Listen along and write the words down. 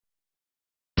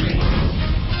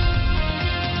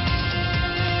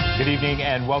Good evening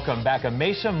and welcome back. A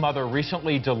Mesa mother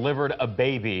recently delivered a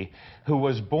baby who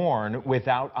was born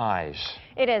without eyes.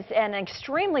 It is an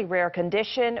extremely rare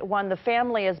condition, one the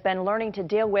family has been learning to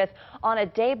deal with on a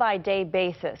day-by-day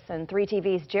basis. And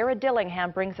 3TV's Jared Dillingham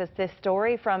brings us this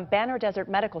story from Banner Desert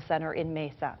Medical Center in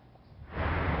Mesa.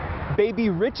 Baby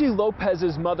Richie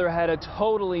Lopez's mother had a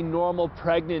totally normal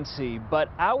pregnancy, but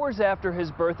hours after his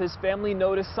birth, his family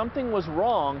noticed something was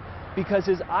wrong because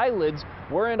his eyelids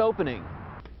weren't opening.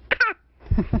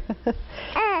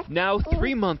 Now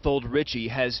 3-month-old Richie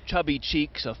has chubby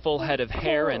cheeks, a full head of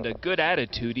hair, and a good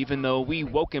attitude, even though we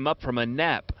woke him up from a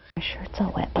nap. My shirt's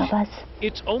all wet, Bubba's.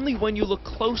 It's only when you look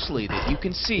closely that you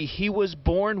can see he was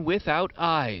born without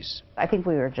eyes. I think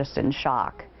we were just in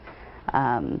shock.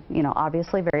 You know,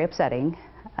 obviously very upsetting.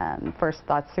 First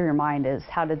thoughts through your mind is,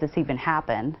 how did this even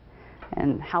happen?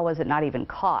 And how was it not even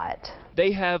caught?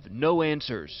 They have no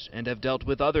answers and have dealt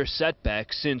with other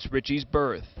setbacks since Richie's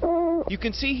birth. You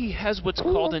can see he has what's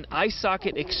called an eye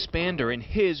socket expander in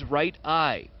his right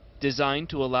eye, designed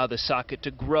to allow the socket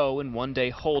to grow and one day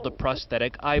hold a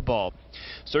prosthetic eyeball.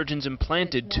 Surgeons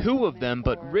implanted 2 of them,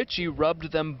 but Richie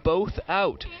rubbed them both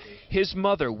out. His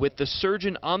mother, with the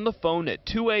surgeon on the phone at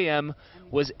 2 a.m.,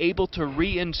 was able to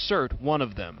reinsert one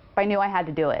of them. I knew I had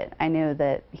to do it. I knew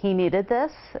that he needed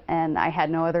this, and I had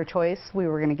no other choice. We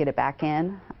were going to get it back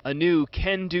in. A new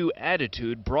can-do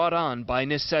attitude brought on by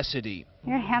necessity.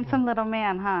 You're a handsome little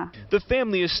man, huh? The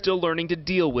family is still learning to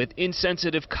deal with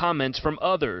insensitive comments from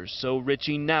others, so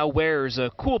Richie now wears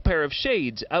a cool pair of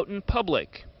shades out in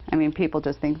public. I mean, people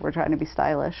just think we're trying to be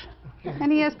stylish.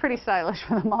 And he is pretty stylish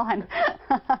with them on.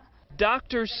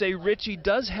 Doctors say Richie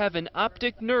does have an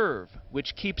optic nerve,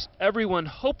 which keeps everyone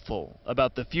hopeful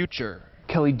about the future.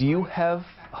 Kelly, do you have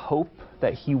hope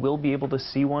that he will be able to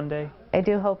see one day? I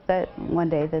do hope that one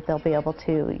day that they'll be able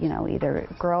to, you know, either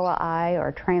grow an eye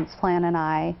or transplant an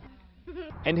eye.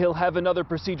 And he'll have another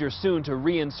procedure soon to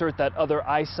reinsert that other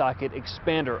eye socket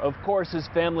expander. Of course, his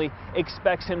family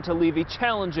expects him to lead a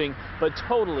challenging but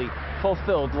totally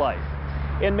fulfilled life.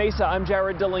 In Mesa, I'm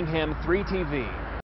Jared Dillingham, 3TV.